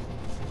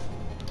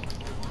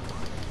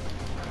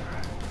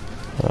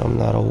 I'm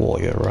not a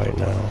warrior right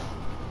now.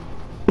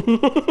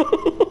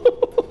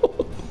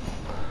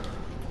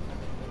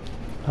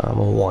 I'm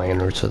a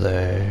whiner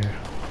today.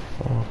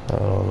 I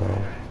don't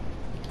know.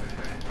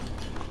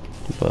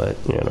 But,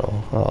 you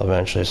know, I'll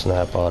eventually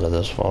snap out of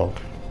this funk.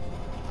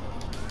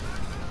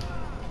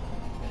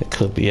 It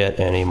could be at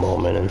any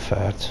moment, in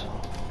fact.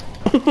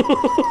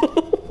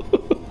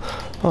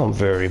 I'm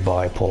very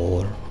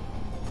bipolar.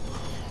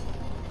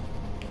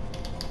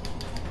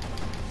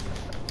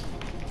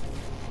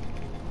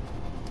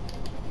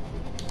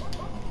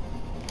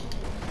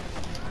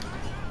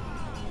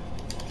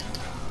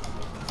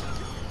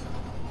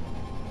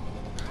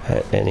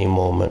 At any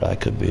moment I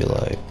could be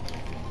like,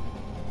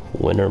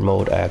 winter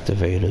mode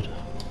activated.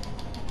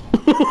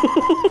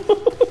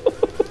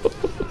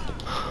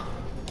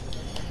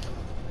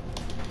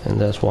 And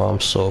that's why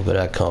I'm so good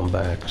at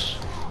comebacks.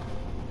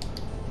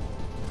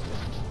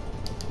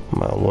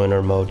 My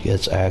winter mode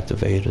gets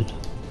activated.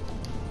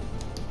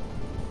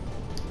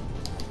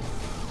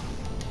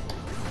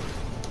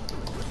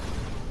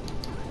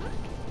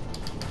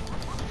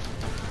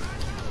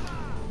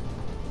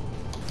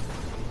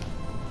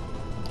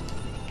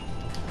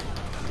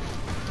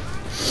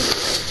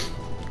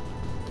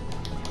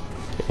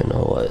 You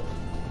know what?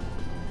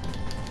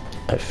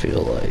 I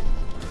feel like,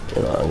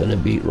 you know, I'm gonna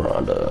beat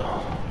Rhonda.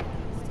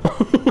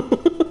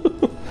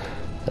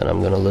 And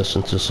I'm gonna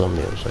listen to some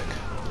music.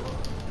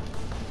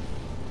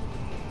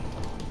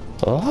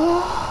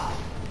 Oh.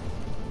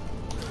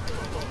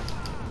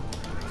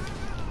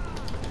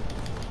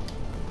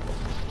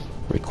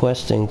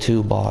 requesting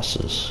 2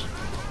 bosses.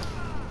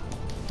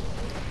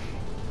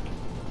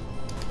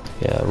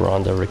 Yeah,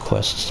 Ronda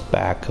requests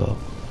backup.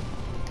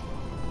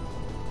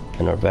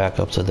 And our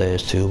backup today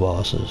is 2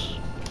 bosses.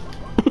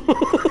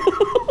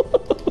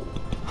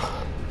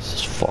 This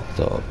is fucked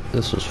up.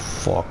 This is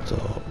fucked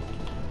up.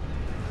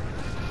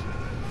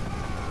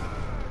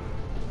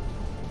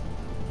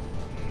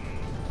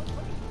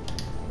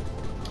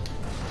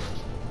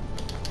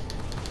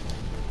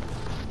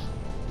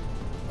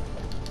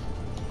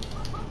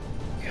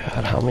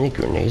 God, how many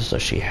grenades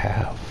does she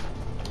have?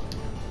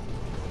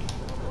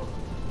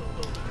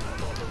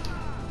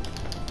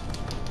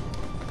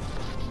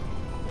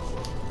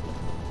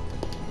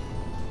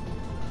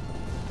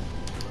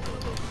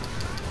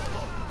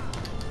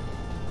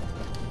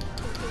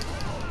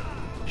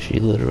 She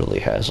literally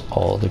has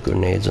all the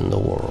grenades in the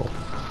world.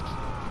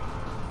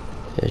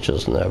 It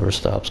just never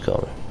stops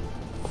coming.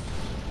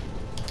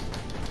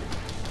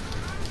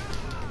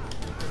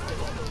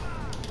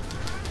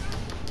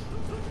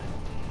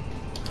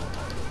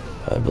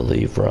 I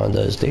believe Ronda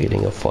is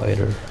dating a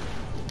fighter.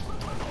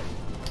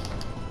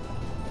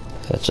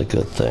 That's a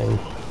good thing.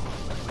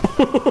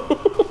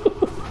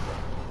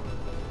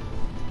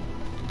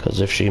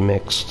 Because if she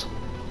mixed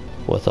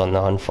with a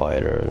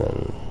non-fighter,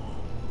 then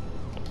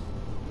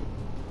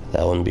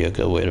that wouldn't be a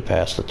good way to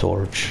pass the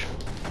torch.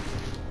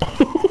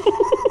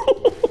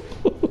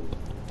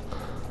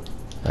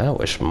 I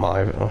wish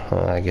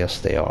I guess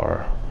they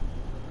are.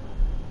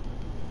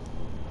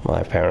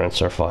 My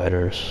parents are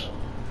fighters.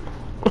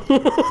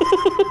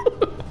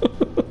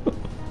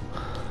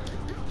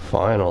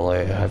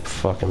 Finally, I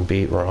fucking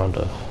beat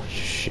Ronda.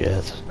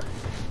 Shit.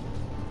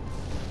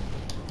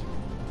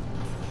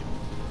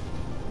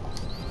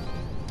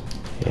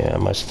 Yeah,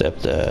 my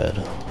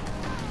stepdad.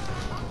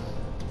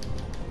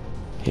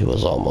 He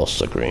was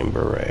almost a Green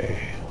Beret.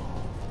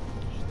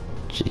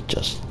 She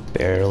just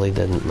barely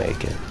didn't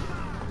make it.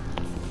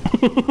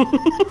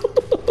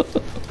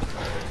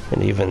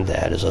 And even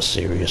that is a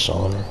serious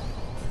honor.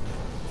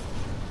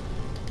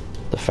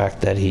 The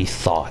fact that he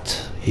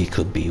thought he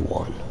could be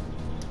one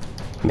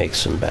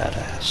makes him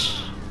badass.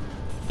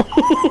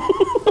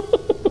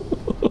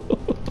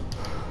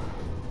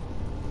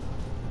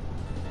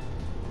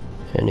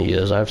 And he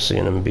is. I've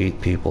seen him beat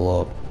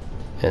people up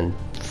in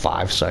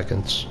 5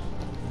 seconds.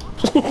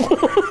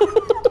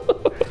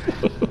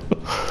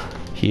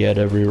 He had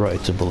every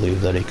right to believe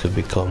that he could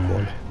become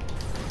one.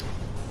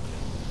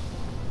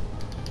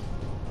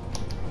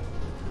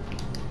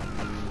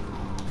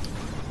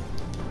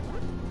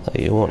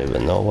 You won't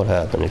even know what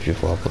happened if you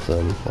fuck with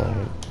him.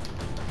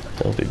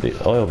 He'll be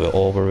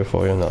over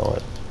before you know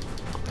it.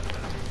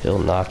 He'll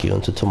knock you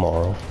into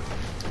tomorrow.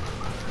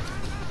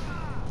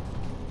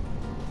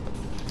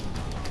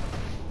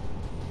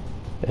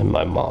 And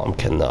my mom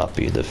cannot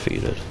be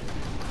defeated.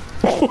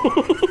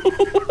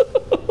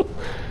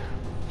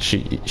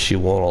 She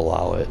won't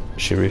allow it.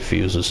 She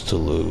refuses to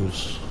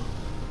lose.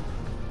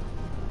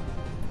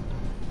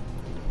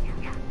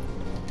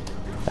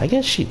 I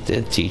guess she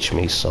did teach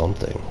me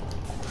something.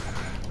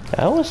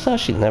 I always thought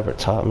she never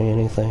taught me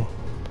anything.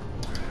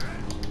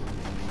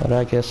 But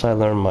I guess I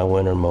learned my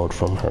winner mode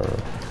from her.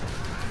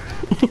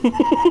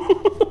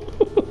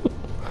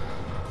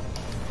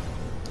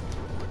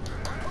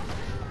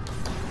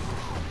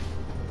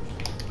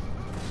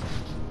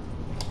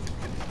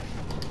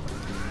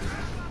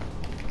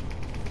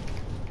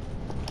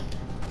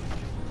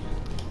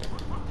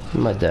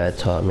 My dad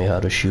taught me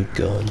how to shoot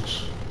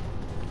guns.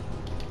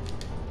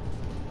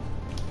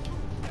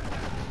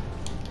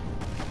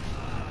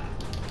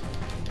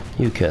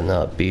 You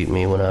cannot beat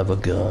me when I have a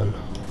gun.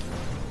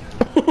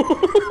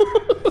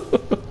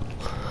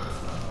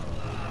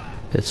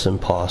 It's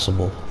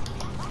impossible.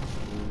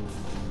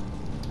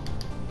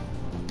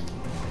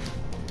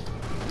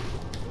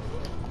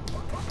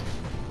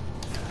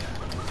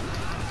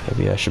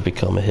 Maybe I should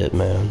become a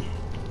hitman.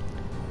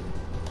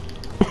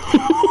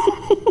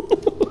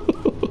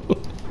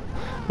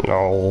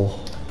 No.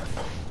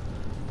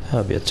 That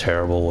would be a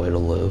terrible way to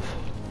live.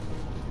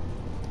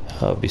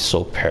 I would be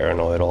so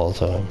paranoid all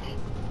the time.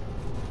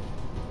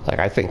 Like,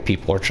 I think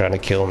people are trying to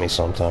kill me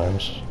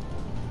sometimes.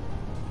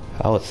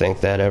 I would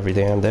think that every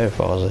damn day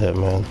if I was a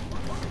hitman.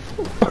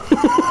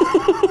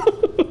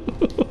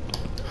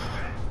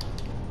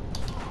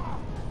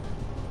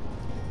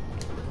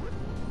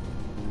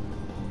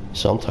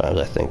 Sometimes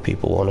I think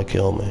people want to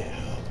kill me.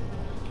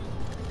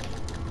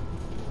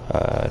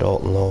 I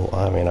don't know.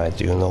 I mean, I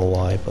do know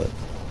why, but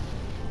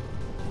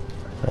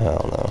I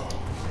don't know.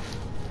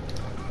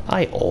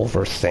 I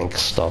overthink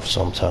stuff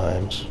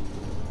sometimes.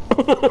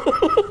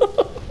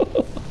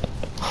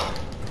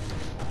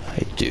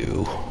 I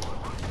do.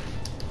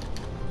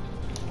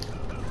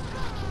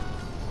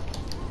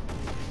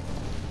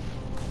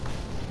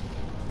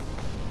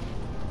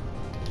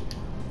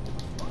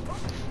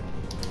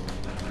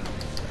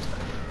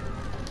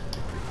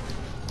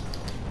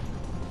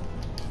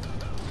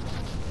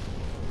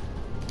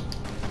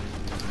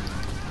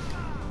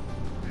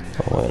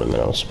 Oh, wait a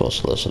minute, I'm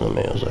supposed to listen to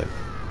music.